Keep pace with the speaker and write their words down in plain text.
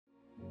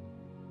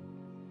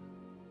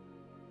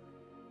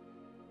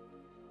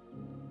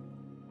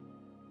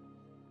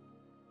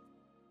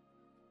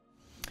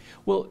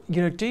Well,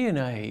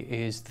 DNA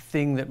is the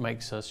thing that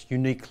makes us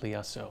uniquely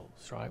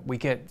ourselves, right? We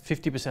get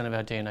 50% of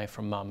our DNA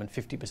from mum and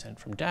 50%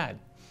 from dad.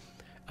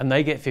 And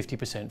they get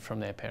 50% from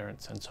their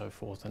parents and so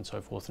forth and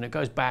so forth. And it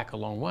goes back a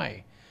long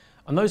way.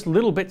 And those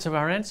little bits of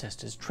our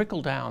ancestors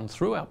trickle down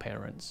through our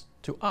parents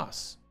to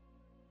us.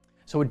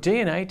 So a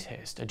DNA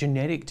test, a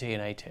genetic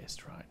DNA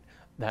test, right,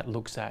 that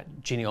looks at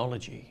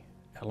genealogy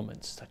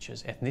elements such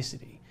as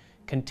ethnicity,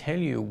 can tell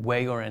you where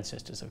your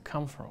ancestors have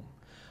come from.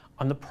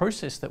 And the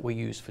process that we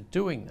use for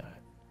doing that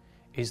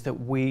is that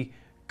we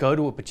go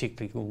to a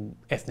particular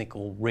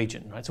ethnical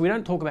region, right? So we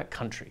don't talk about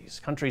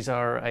countries. Countries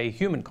are a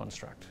human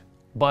construct.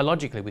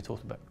 Biologically, we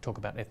talk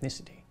about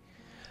ethnicity.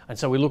 And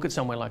so we look at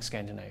somewhere like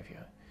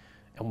Scandinavia,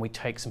 and we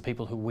take some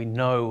people who we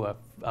know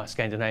are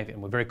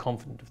Scandinavian. We're very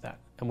confident of that.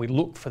 And we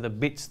look for the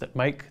bits that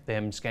make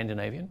them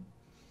Scandinavian.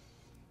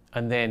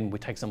 And then we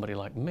take somebody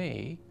like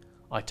me,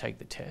 I take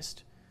the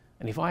test.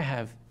 And if I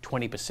have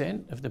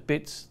 20% of the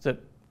bits that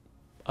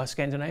are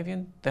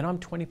Scandinavian, then I'm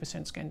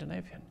 20%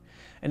 Scandinavian.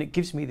 And it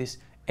gives me this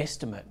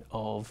estimate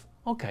of,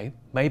 okay,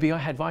 maybe I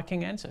had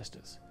Viking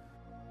ancestors.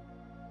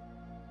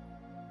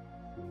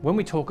 When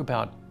we talk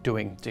about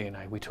doing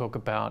DNA, we talk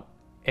about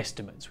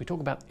estimates. We talk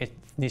about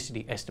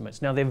ethnicity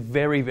estimates. Now, they're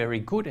very, very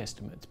good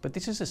estimates, but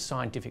this is a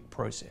scientific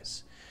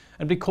process.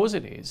 And because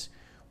it is,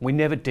 we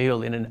never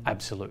deal in an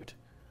absolute,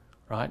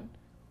 right?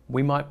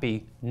 We might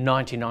be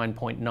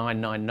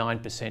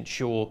 99.999%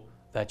 sure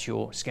that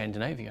you're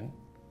Scandinavian,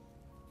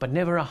 but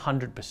never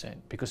 100%,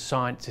 because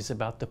science is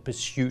about the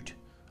pursuit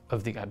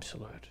of the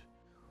absolute.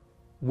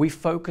 We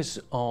focus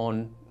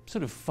on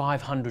sort of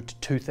 500 to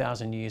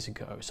 2,000 years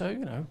ago.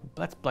 So,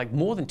 that's like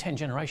more than 10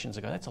 generations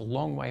ago. That's a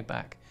long way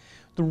back.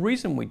 The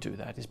reason we do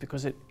that is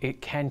because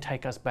it can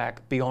take us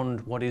back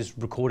beyond what is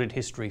recorded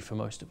history for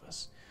most of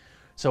us.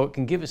 So it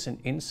can give us an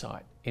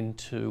insight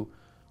into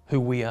who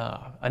we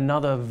are,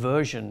 another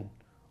version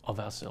of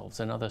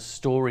ourselves, another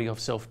story of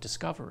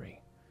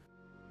self-discovery.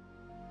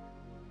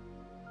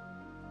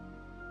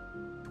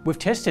 We've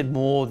tested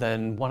more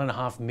than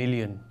 1.5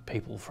 million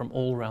people from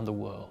all around the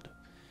world.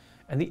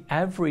 And the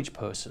average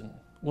person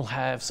will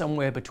have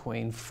somewhere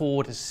between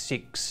 4 to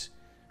 6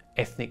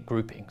 ethnic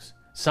groupings.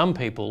 Some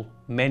people,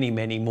 many,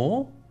 many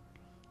more.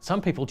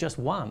 Some people just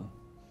one,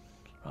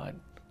 right?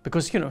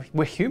 Because,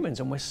 we're humans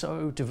and we're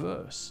so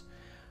diverse.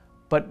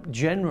 But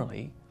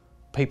generally,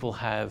 people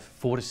have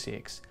 4 to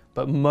 6.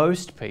 But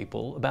most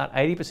people, about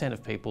 80%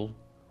 of people,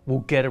 will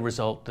get a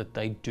result that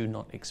they do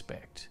not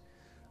expect.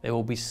 There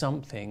will be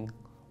something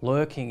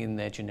lurking in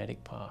their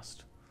genetic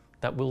past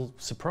that will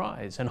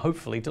surprise and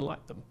hopefully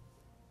delight them.